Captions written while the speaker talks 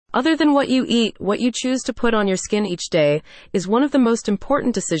Other than what you eat, what you choose to put on your skin each day is one of the most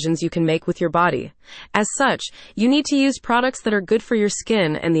important decisions you can make with your body. As such, you need to use products that are good for your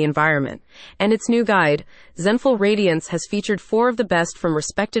skin and the environment. And its new guide, Zenful Radiance, has featured 4 of the best from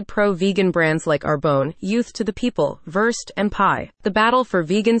respected pro-vegan brands like Arbonne, Youth to the People, Versed, and Pi. The battle for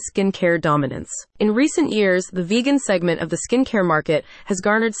vegan skincare dominance. In recent years, the vegan segment of the skincare market has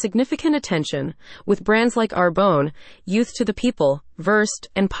garnered significant attention, with brands like Arbonne, Youth to the People, Versed,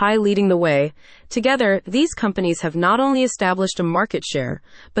 and Pi leading the way. Together, these companies have not only established a market share,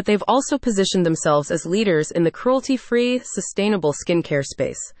 but they've also positioned themselves as leaders in the cruelty-free, sustainable skincare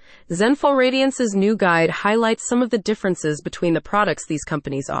space. Zenful Radiance's new guide highlights some of the differences between the products these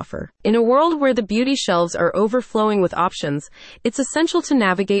companies offer. In a world where the beauty shelves are overflowing with options, it's essential to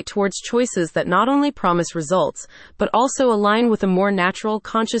navigate towards choices that not only promise results, but also align with a more natural,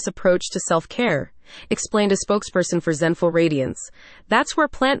 conscious approach to self-care, explained a spokesperson for Zenful Radiance. That's where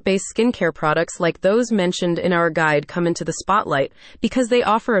plant-based skincare products like those mentioned in our guide come into the spotlight, because they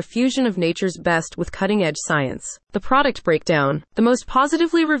offer a fusion of nature's best with cutting-edge science. The product breakdown. The most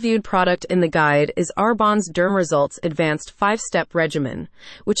positively reviewed product in the guide is Arbonne's Derm Results Advanced 5-Step Regimen,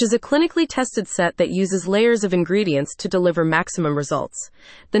 which is a clinically tested set that uses layers of ingredients to deliver maximum results.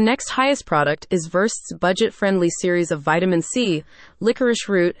 The next highest product is Verst's budget-friendly series of vitamin C, licorice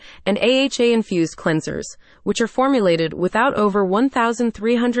root, and AHA-infused cleansers, which are formulated without over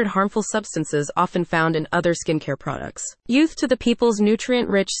 1,300 harmful substances often found in other skincare products. Youth to the People's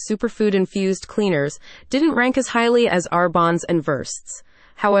nutrient-rich superfood-infused cleaners didn't rank as highly as Arbonne's and Verst's.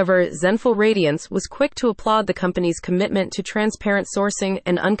 However, Zenful Radiance was quick to applaud the company's commitment to transparent sourcing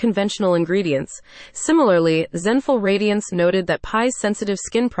and unconventional ingredients. Similarly, Zenful Radiance noted that Pi's sensitive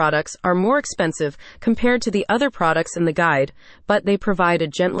skin products are more expensive compared to the other products in the guide, but they provide a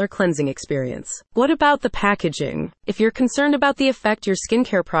gentler cleansing experience. What about the packaging? If you're concerned about the effect your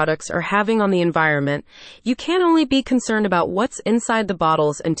skincare products are having on the environment, you can't only be concerned about what's inside the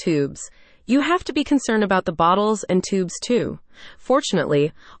bottles and tubes. You have to be concerned about the bottles and tubes too.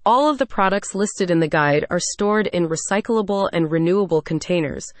 Fortunately, all of the products listed in the guide are stored in recyclable and renewable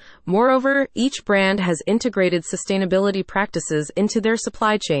containers. Moreover, each brand has integrated sustainability practices into their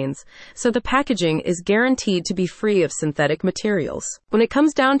supply chains, so the packaging is guaranteed to be free of synthetic materials. When it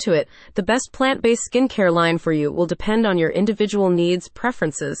comes down to it, the best plant-based skincare line for you will depend on your individual needs,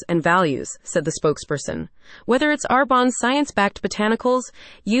 preferences, and values, said the spokesperson. Whether it's Arbonne's science-backed botanicals,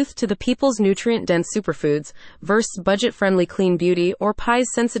 Youth to the People's nutrient-dense superfoods, Verst's budget-friendly clean beauty, or Pi's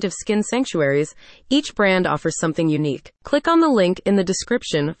sensitive skin sanctuaries, each brand offers something unique. Click on the link in the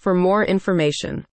description for more information.